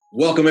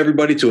Welcome,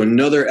 everybody, to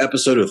another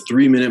episode of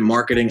 3 Minute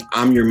Marketing.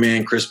 I'm your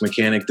man, Chris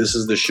Mechanic. This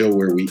is the show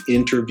where we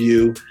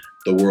interview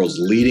the world's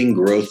leading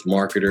growth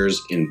marketers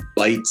in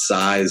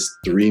bite-sized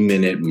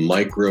 3-minute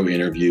micro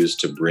interviews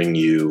to bring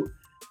you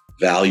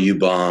value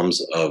bombs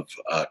of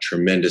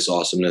tremendous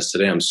awesomeness.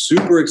 Today, I'm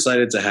super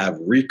excited to have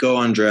Rico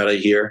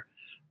Andrade here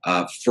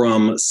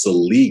from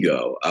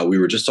Celigo. We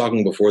were just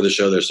talking before the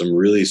show. There's some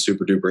really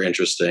super duper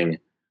interesting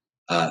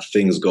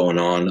things going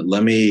on.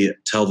 Let me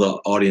tell the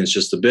audience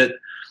just a bit.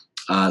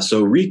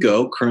 So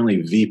Rico,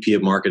 currently VP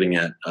of Marketing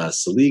at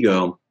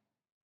Celigo,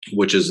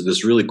 which is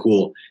this really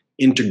cool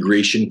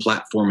integration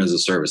platform as a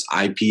service,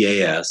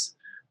 IPAS.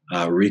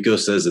 Rico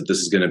says that this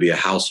is going to be a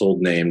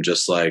household name,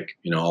 just like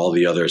all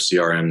the other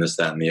CRM, this,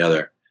 that, and the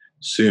other.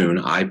 Soon,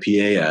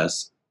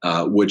 IPAS,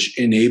 which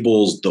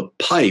enables the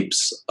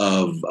pipes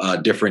of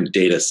different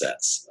data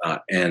sets,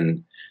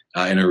 and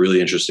in a really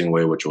interesting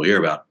way, which we'll hear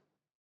about.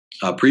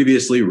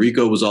 Previously,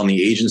 Rico was on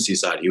the agency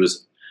side. He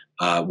was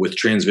with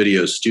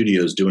Transvideo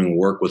Studios doing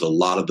work with a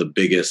lot of the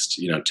biggest,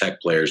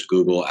 tech players,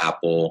 Google,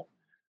 Apple,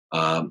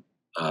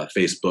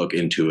 Facebook,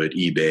 Intuit,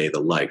 eBay, the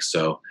like.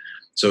 So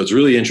it's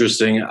really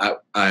interesting.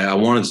 I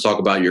wanted to talk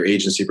about your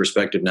agency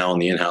perspective now on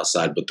the in-house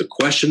side, but the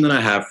question that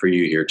I have for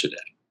you here today,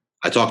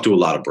 I talk to a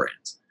lot of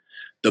brands.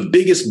 The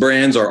biggest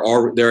brands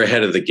they're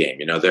ahead of the game.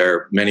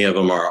 Many of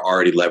them are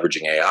already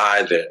leveraging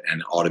AI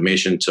and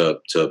automation to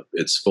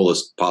its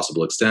fullest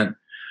possible extent.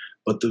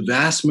 But the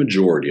vast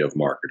majority of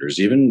marketers,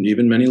 even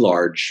many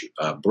large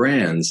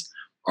brands,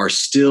 are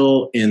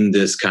still in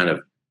this kind of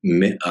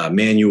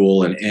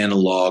manual and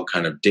analog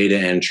kind of data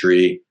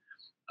entry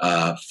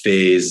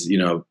phase.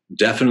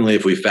 Definitely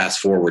if we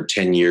fast forward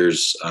 10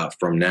 years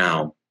from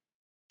now,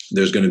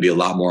 there's going to be a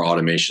lot more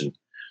automation.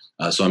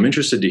 So I'm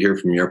interested to hear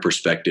from your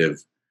perspective,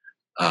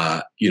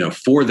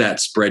 for that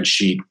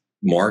spreadsheet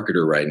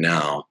marketer right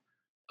now.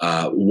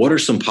 What are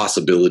some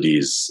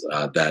possibilities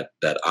that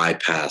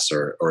iPass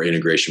or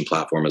integration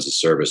platform as a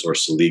service or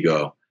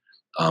Celigo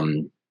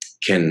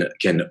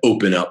can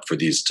open up for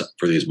these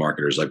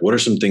marketers? Like, what are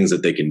some things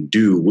that they can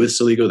do with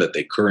Celigo that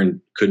they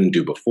couldn't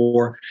do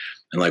before?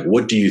 And like,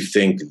 what do you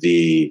think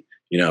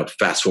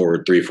fast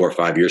forward 3, 4,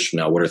 5 years from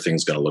now, what are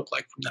things going to look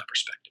like from that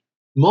perspective?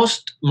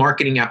 Most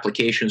marketing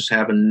applications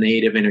have a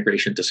native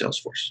integration to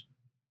Salesforce.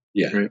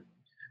 Yeah. Right.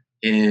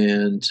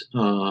 And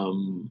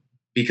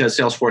because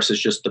Salesforce is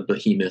just the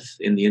behemoth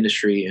in the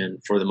industry.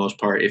 And for the most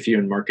part, if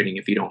you're in marketing,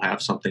 if you don't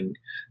have something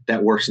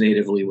that works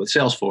natively with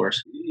Salesforce,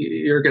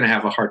 you're going to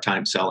have a hard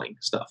time selling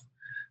stuff.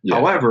 Yeah.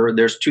 However,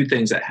 there's two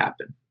things that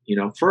happen.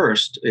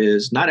 First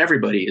is not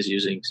everybody is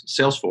using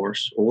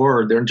Salesforce,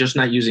 or they're just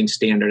not using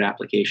standard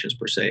applications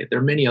per se. There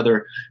are many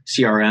other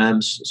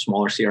CRMs,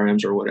 smaller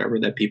CRMs or whatever,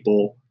 that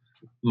people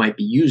might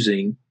be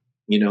using,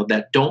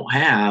 that don't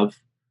have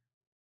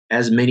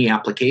as many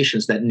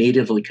applications that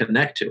natively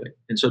connect to it.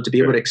 And so to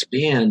be able to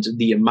expand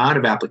the amount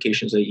of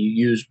applications that you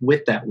use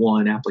with that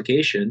one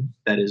application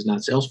that is not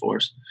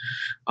Salesforce,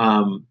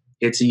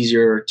 it's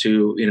easier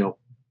to,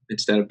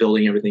 instead of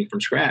building everything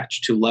from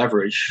scratch, to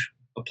leverage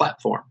a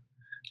platform,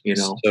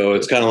 So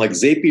it's kind of like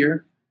Zapier,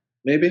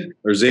 maybe?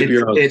 Or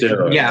Zapier on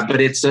steroids. Yeah, but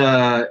it's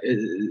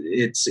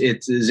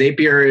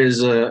Zapier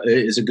is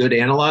a good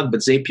analog,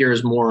 but Zapier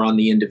is more on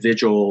the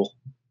individual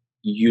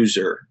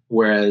user,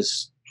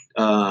 whereas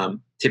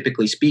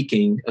typically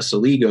speaking, a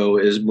Celigo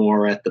is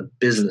more at the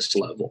business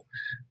level.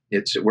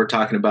 We're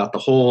talking about the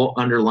whole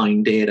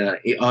underlying data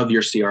of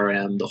your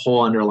CRM, the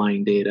whole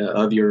underlying data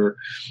of your,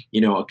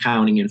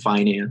 accounting and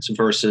finance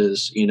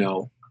versus,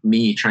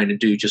 me trying to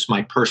do just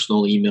my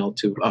personal email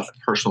to a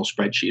personal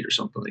spreadsheet or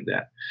something like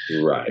that.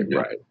 Right.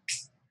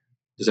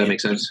 Does that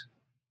make sense?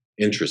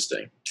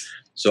 Interesting.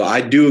 So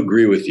I do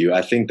agree with you.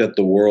 I think that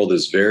the world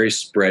is very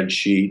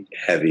spreadsheet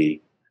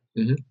heavy.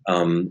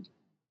 Mm-hmm.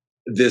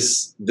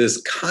 This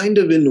kind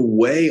of, in a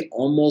way,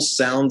 almost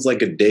sounds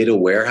like a data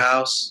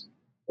warehouse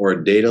or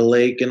a data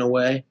lake in a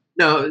way.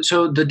 No,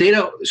 so the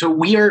data. So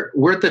we're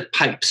the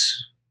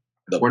pipes.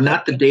 We're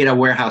not the data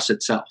warehouse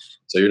itself.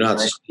 So you're not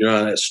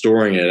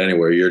storing it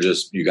anywhere. You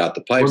got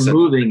the pipes. We're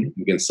moving.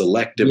 You can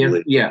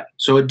selectively. Yeah.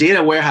 So a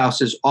data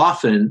warehouse is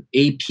often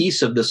a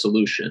piece of the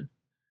solution,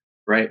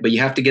 right? But you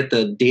have to get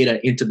the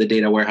data into the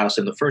data warehouse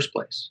in the first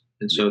place.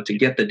 And so to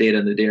get the data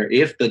in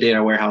if the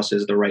data warehouse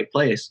is the right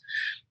place,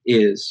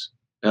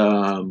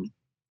 an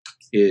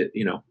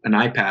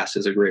iPass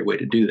is a great way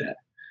to do that.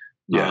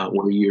 Yeah.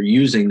 Where you're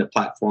using the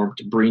platform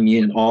to bring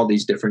in all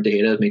these different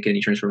data, make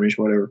any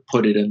transformation, whatever,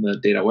 put it in the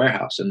data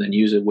warehouse, and then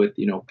use it with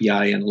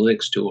BI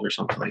analytics tool or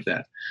something like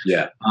that.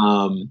 Yeah.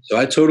 So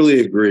I totally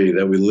agree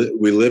that we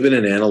live in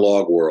an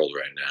analog world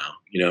right now.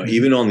 Mm-hmm.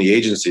 Even on the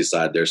agency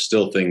side, there's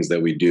still things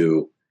that we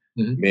do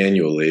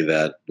manually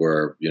that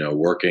we're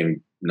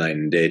working night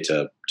and day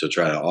to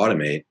try to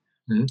automate.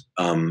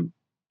 Mm-hmm.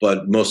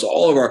 But most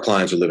all of our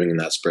clients are living in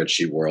that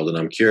spreadsheet world. And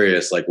I'm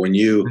curious, like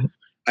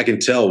I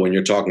can tell when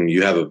you're talking,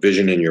 you have a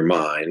vision in your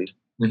mind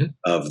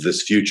of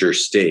this future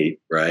state,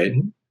 right?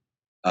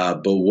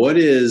 Mm-hmm. But what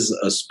is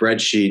a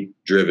spreadsheet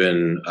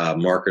driven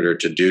marketer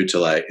to do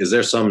is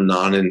there some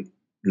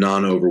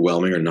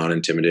non-overwhelming or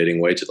non-intimidating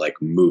way to like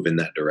move in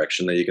that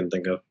direction that you can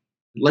think of?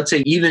 Let's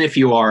say even if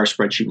you are a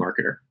spreadsheet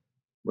marketer,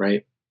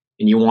 right?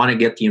 And you want to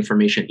get the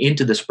information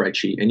into the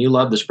spreadsheet and you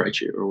love the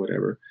spreadsheet or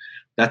whatever,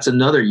 that's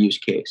another use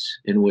case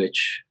in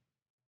which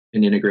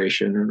an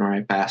integration or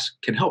an iPaaS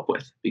can help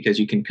with, because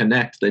you can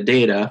connect the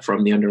data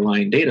from the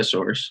underlying data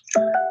source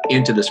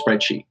into the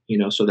spreadsheet,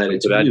 so that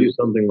it's Could I do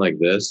something like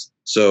this?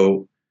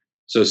 So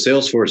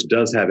Salesforce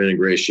does have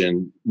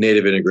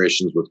native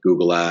integrations with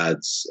Google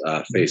Ads,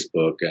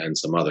 Facebook, and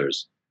some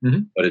others,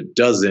 but it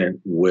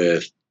doesn't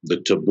with the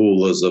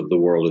Tabulas of the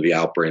world, or the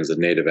Outbrains, the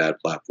native ad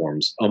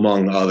platforms,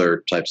 among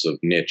other types of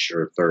niche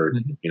or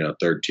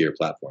third tier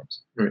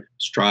platforms. Right.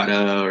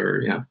 Strata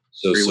or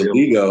So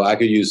Celigo, I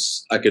could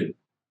use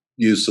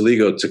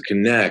Celigo to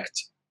connect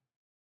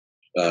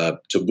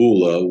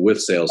Taboola with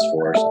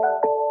Salesforce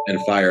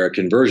and fire a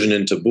conversion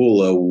in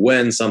Taboola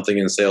when something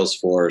in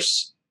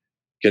Salesforce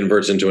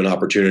converts into an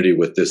opportunity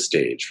with this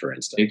stage, for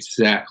instance.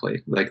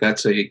 Exactly. Like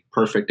that's a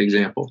perfect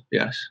example.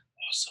 Yes.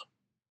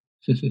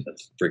 Awesome.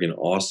 That's freaking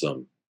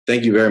awesome.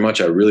 Thank you very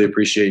much. I really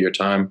appreciate your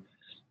time.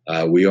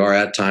 We are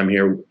at time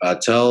here.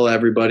 Tell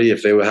everybody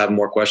if they would have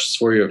more questions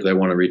for you, if they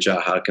want to reach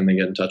out, how can they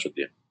get in touch with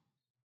you?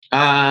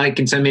 You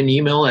can send me an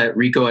email at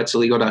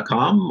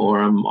rico@celigo.com, or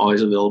I'm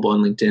always available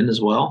on LinkedIn as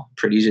well.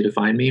 Pretty easy to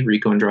find me,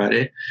 Rico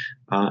Andrade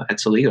at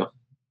Celigo.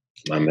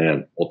 My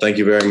man. Well, thank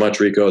you very much,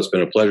 Rico. It's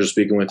been a pleasure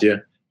speaking with you.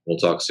 We'll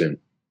talk soon.